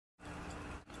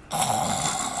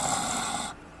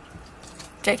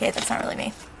JK, that's not really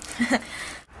me.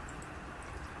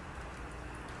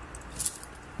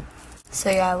 So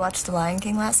yeah, I watched The Lion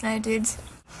King last night, dudes.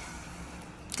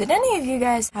 Did any of you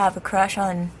guys have a crush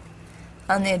on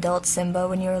the adult Simba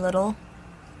when you were little?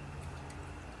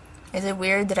 Is it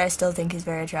weird that I still think he's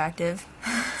very attractive?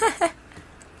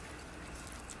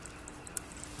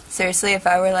 Seriously, if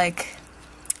I were like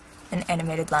an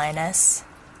animated lioness.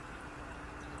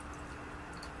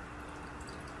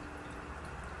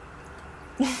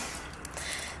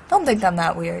 Don't think I'm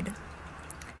that weird.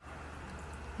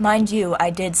 Mind you, I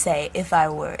did say if I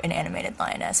were an animated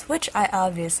lioness, which I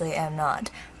obviously am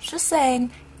not. Just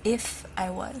saying, if I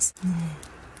was.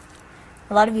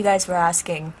 A lot of you guys were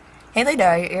asking, hey Leda,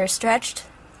 are your ears stretched?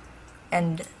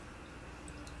 And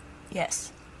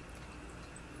yes.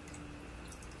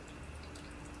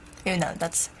 Even though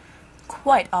that's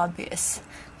quite obvious,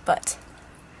 but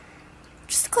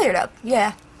just to clear it up,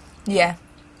 yeah.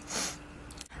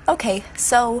 Okay,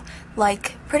 so,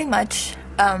 like, pretty much,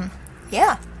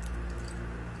 yeah.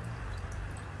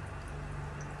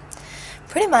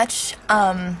 Pretty much,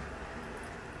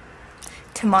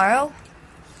 tomorrow,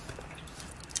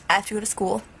 I have to go to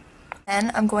school,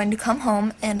 and I'm going to come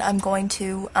home, and I'm going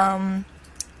to, oh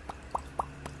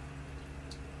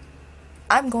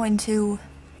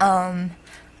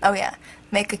yeah,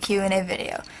 make a Q&A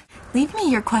video. Leave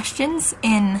me your questions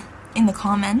in the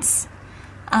comments,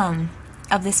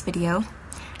 of this video,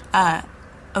 or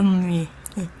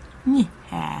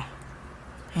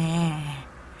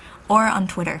on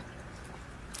Twitter.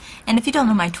 And if you don't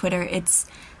know my Twitter, it's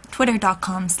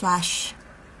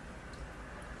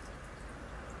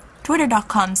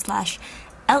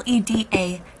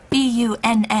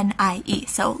twitter.com/LEDABUNNIE,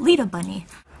 so Leda Bunny.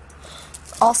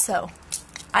 Also,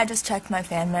 I just checked my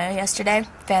fan mail yesterday,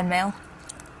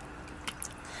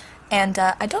 and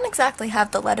I don't exactly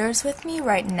have the letters with me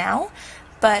right now,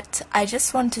 but I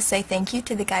just want to say thank you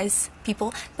to the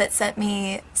people that sent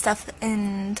me stuff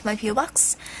into my P.O.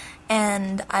 box,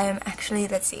 and I am actually,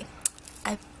 let's see,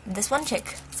 this one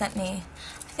chick sent me,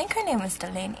 I think her name was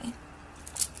Delaney,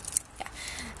 yeah,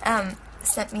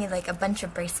 sent me like a bunch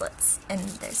of bracelets, and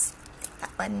there's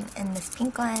that one and this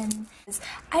pink one.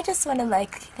 I just want to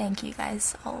like thank you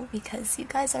guys all because you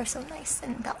guys are so nice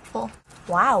and thoughtful.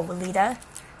 Wow, Leda,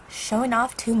 showing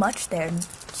off too much there.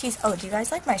 Jeez, oh, do you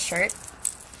guys like my shirt?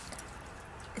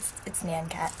 It's Nyan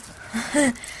Cat.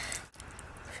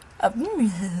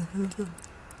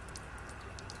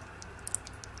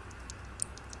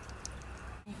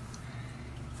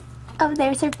 Oh,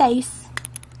 there's her face.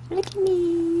 Look at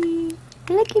me.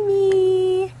 Look at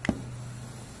me.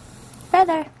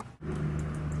 Brother.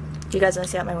 Do you guys want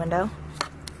to see out my window?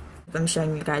 I'm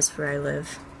showing you guys where I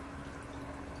live.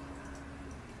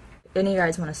 If any of you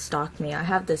guys want to stalk me, I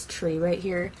have this tree right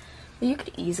here that you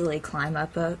could easily climb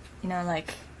up, you know,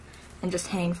 like, and just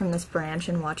hang from this branch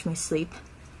and watch me sleep.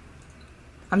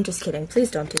 I'm just kidding.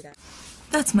 Please don't do that.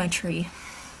 That's my tree.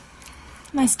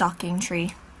 My stalking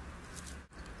tree.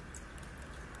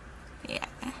 Yeah.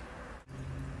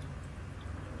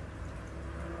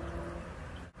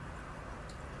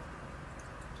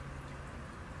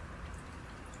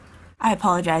 I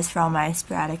apologize for all my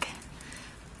sporadic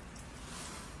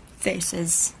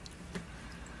faces.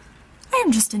 I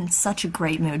am just in such a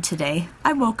great mood today.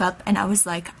 I woke up and I was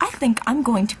like, I think I'm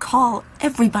going to call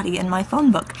everybody in my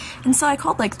phone book. And so I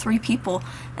called like 3 people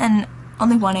and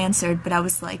only one answered, but I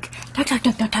was like, tuck, tuck,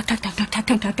 tuck, tuck, tuck, tuck, tuck, tuck, tuck,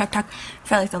 tuck, tuck, tuck, tuck,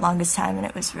 for like the longest time, and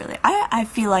it was really, I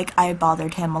feel like I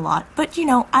bothered him a lot, but you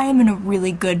know, I am in a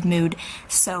really good mood,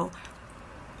 so,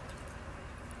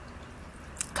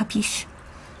 capiche,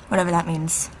 whatever that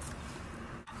means.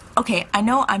 Okay, I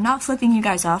know I'm not flipping you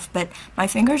guys off, but my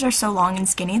fingers are so long and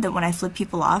skinny that when I flip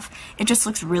people off, it just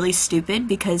looks really stupid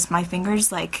because my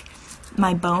fingers, like,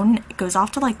 my bone goes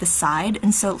off to, like, the side,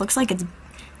 and so it looks like it's,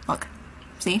 look,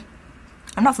 see?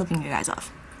 I'm not flipping you guys off.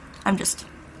 I'm just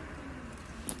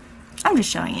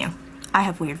showing you. I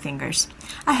have weird fingers.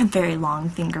 I have very long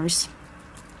fingers.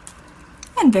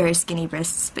 And very skinny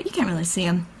wrists, but you can't really see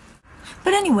them.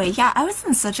 But anyway, yeah, I am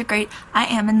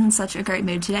in such a great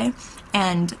mood today,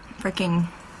 and freaking,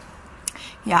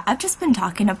 yeah, I've just been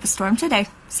talking up a storm today,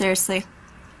 seriously.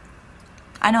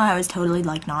 I know I was totally,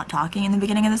 like, not talking in the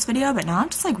beginning of this video, but now I'm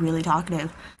just, like, really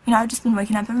talkative. You know, I've just been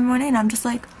waking up every morning, and I'm just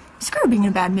like, screw being in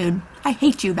a bad mood. I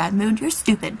hate you, bad mood, you're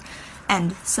stupid.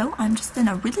 And so, I'm just in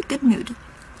a really good mood.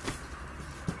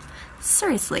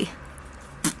 Seriously.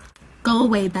 Go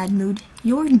away, bad mood.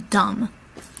 You're dumb.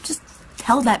 Just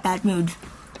tell that bad mood,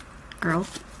 girl.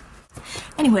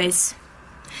 Anyways,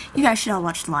 you guys should all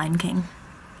watch The Lion King.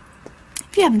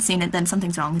 If you haven't seen it, then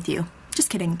something's wrong with you. Just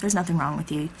kidding, there's nothing wrong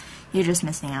with you. You're just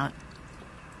missing out.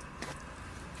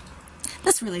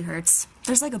 This really hurts.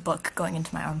 There's like a book going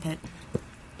into my armpit.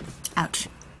 Ouch.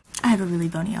 I have a really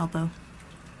bony elbow.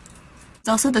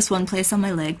 There's also this one place on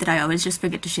my leg that I always just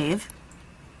forget to shave.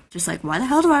 Just like, why the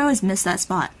hell do I always miss that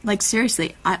spot? Like,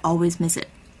 seriously, I always miss it.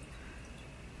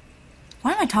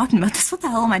 Why am I talking about this? What the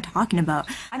hell am I talking about?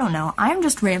 I don't know. I'm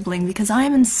just rambling because I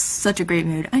am in such a great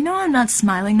mood. I know I'm not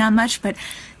smiling that much, but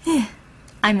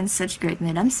I'm in such a great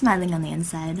mood. I'm smiling on the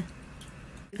inside.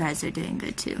 You guys are doing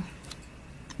good too.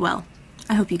 Well,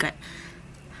 I hope you got...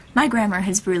 My grammar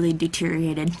has really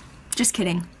deteriorated. Just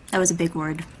kidding. That was a big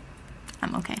word.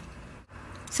 I'm okay.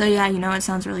 So yeah, you know what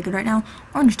sounds really good right now?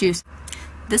 Orange juice.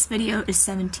 This video is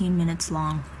 17 minutes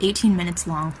long. 18 minutes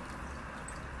long.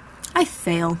 I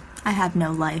fail. I have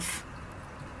no life.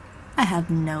 I have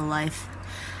no life.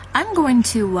 I'm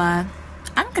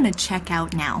gonna check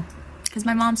out now. Because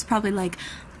my mom's probably like,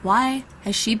 why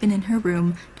has she been in her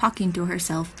room talking to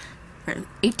herself for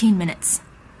 18 minutes?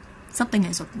 Something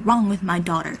is wrong with my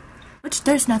daughter. Which,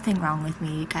 there's nothing wrong with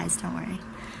me, you guys, don't worry.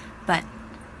 But,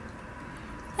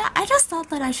 yeah, I just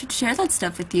thought that I should share that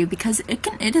stuff with you because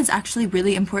it is actually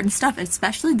really important stuff,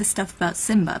 especially the stuff about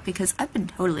Simba, because I've been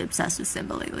totally obsessed with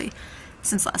Simba lately.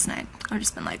 Since last night. I've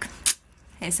just been like,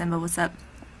 hey Simba, what's up?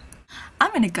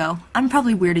 I'm gonna go. I'm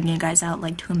probably weirding you guys out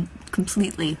like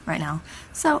completely right now.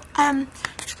 So,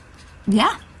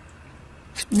 yeah.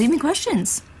 Leave me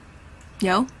questions.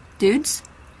 Yo, dudes,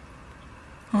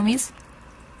 homies,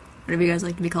 whatever you guys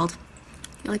like to be called.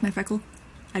 You like my freckle?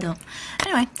 I don't.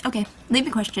 Anyway, okay, leave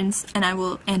me questions and I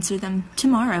will answer them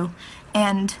tomorrow.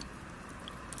 And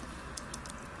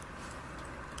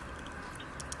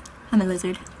I'm a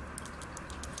lizard.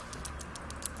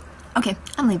 Okay,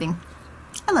 I'm leaving.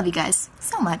 I love you guys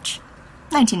so much.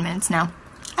 19 minutes now.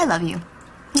 I love you.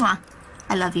 Mwah.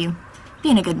 I love you. Be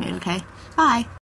in a good mood, okay? Bye.